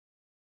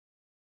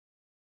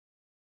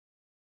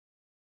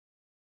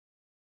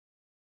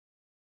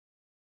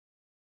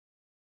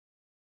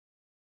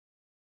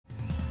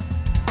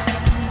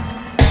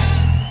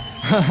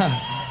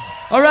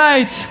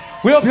Alright,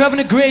 we hope you're having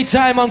a great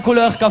time on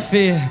Couleur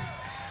Café.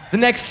 The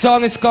next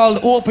song is called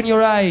Open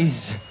Your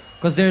Eyes,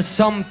 because there's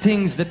some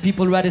things that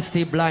people rather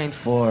stay blind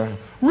for.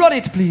 Run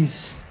it,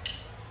 please.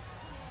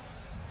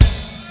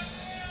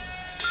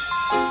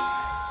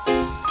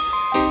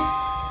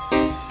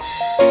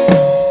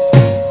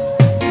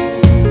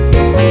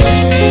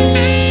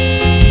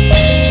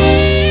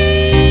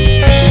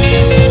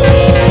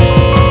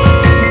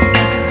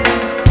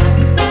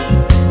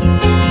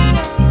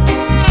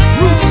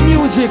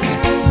 Music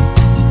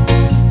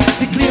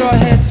to clear our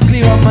heads,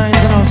 clear our minds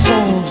and our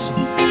souls.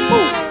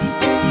 Woo.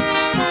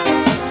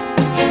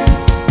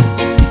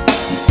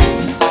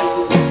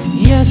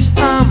 Yes,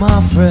 I'm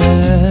my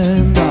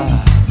friend,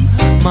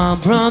 my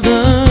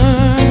brother.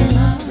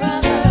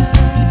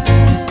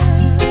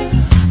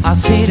 I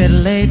see that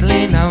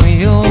lately now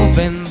you've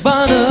been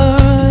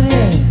bothered,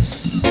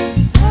 yes.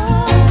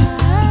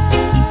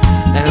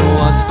 And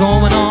what's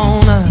going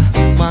on,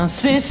 my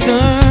sister,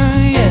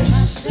 yes.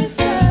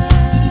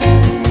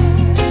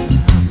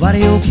 Why do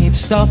you keep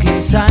stuck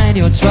inside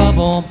your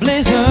trouble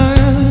blizzard?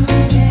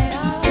 Get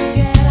out,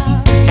 get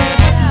out,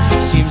 get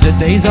out. Seems the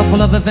days are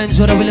full of events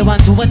you don't really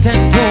want to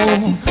attend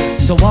to.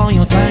 So all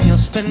your time you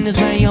spend is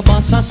where your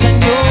boss has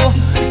sent you.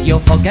 You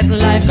forget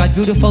life got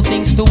beautiful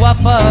things to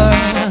offer.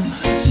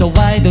 So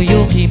why do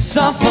you keep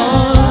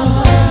suffering?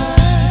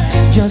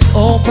 Just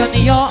open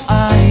your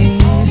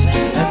eyes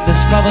and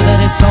discover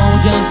that it's all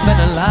just been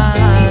a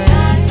lie.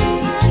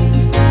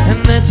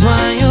 And that's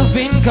why you've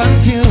been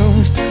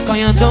confused, cause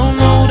you don't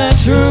know the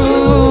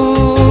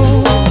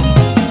truth.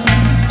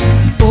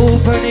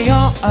 Open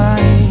your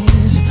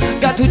eyes,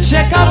 got to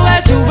check out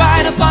where to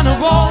ride upon the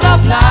road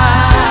of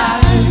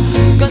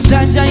life. Cause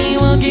Jaja, he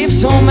will give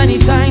so many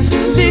signs,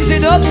 leaves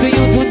it up to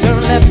you to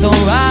turn left or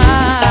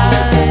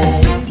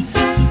right.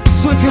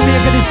 So if you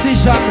make a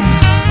decision,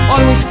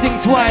 always think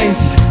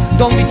twice,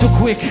 don't be too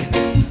quick.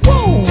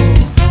 Woo!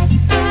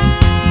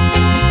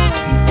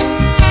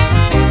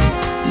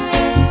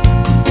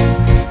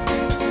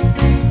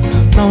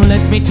 Now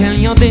let me tell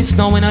you this,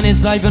 knowing on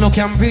this life you no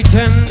can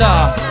pretend.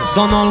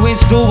 Don't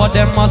always do what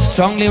them must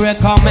strongly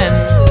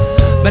recommend.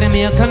 Better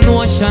make a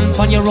notion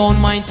on your own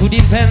mind to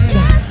depend.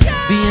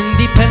 Be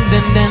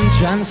independent and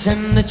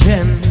transcend the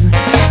trend.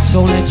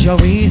 So let your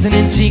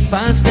reasoning seek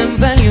past them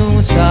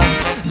values.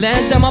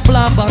 Let them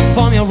apply but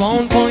from your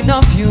own point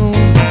of view.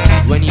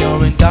 When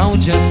you're in doubt,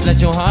 just let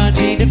your heart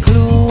be the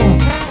clue.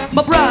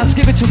 But brass,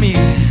 give it to me.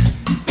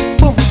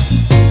 Boom.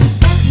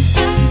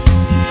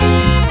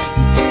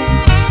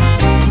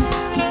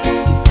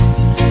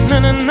 Na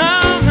na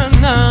na na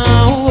na.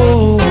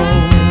 Oh.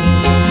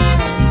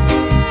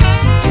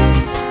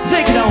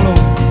 Take it down low.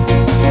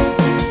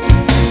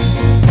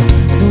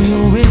 Do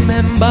you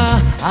remember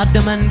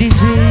Adam and Eve?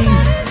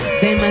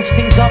 They messed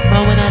things up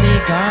now in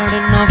the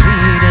Garden of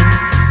Eden.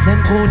 Them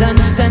couldn't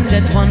stand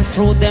that one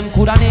fruit, them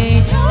couldn't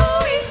eat.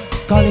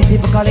 Call it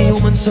typically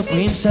human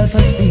supreme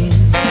self-esteem.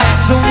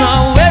 So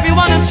now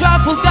everyone in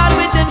trouble God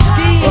with them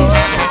schemes.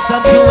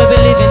 Some do every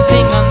living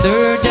thing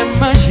under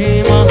them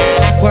regime.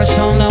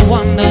 Question the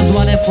wonders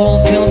while they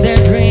fulfill their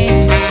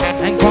dreams.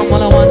 And come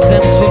all at once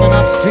them swimming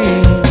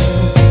upstream.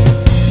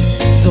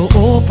 So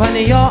open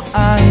your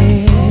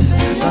eyes,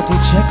 got to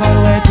check out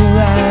where to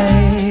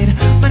ride.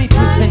 Many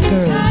twists and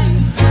curves.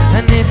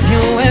 And if you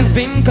have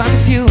been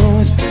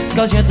confused, it's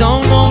cause you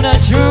don't know the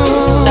truth.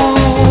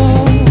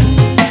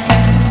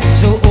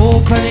 So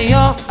open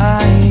your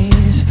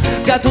eyes,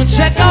 got to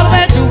check out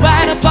where to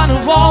ride upon the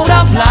road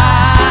of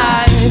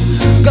life.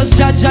 Cause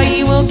Jaja,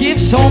 he will give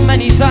so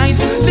many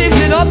signs, leaves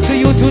it up to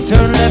you to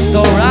turn left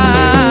or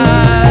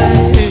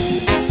right.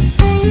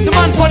 The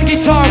man on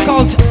guitar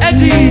called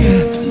Eddie,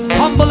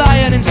 humble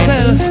lion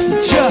himself.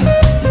 Sure.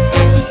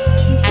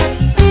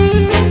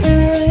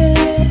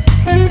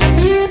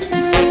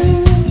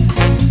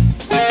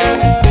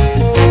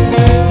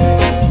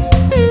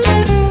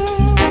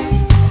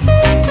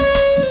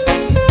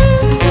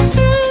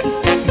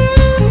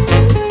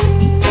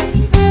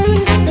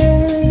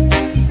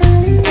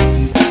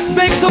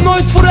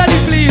 For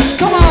Eddie, please,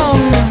 come on.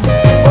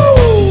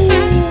 Woo.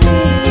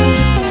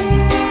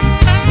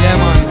 Yeah,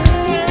 man.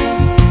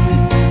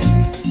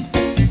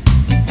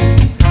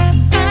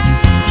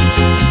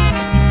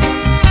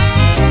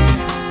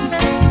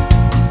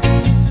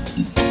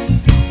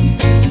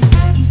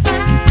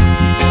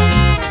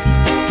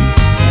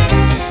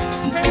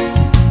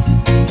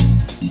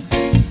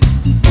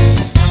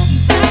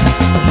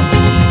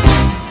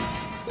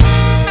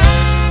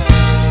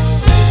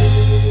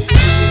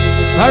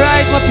 All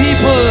right, my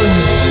people.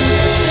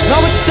 Now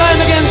it's time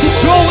again to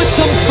throw with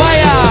some fire.